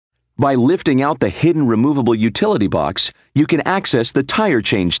By lifting out the hidden removable utility box, you can access the tire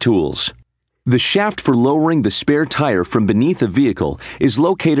change tools. The shaft for lowering the spare tire from beneath a vehicle is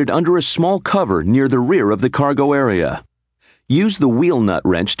located under a small cover near the rear of the cargo area. Use the wheel nut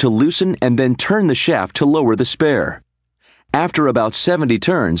wrench to loosen and then turn the shaft to lower the spare. After about 70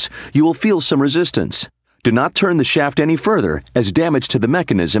 turns, you will feel some resistance. Do not turn the shaft any further, as damage to the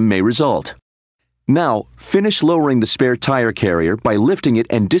mechanism may result. Now, finish lowering the spare tire carrier by lifting it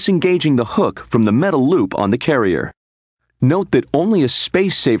and disengaging the hook from the metal loop on the carrier. Note that only a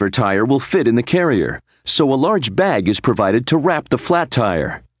space-saver tire will fit in the carrier, so a large bag is provided to wrap the flat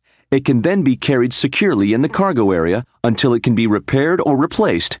tire. It can then be carried securely in the cargo area until it can be repaired or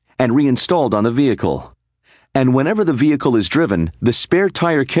replaced and reinstalled on the vehicle. And whenever the vehicle is driven, the spare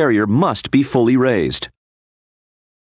tire carrier must be fully raised.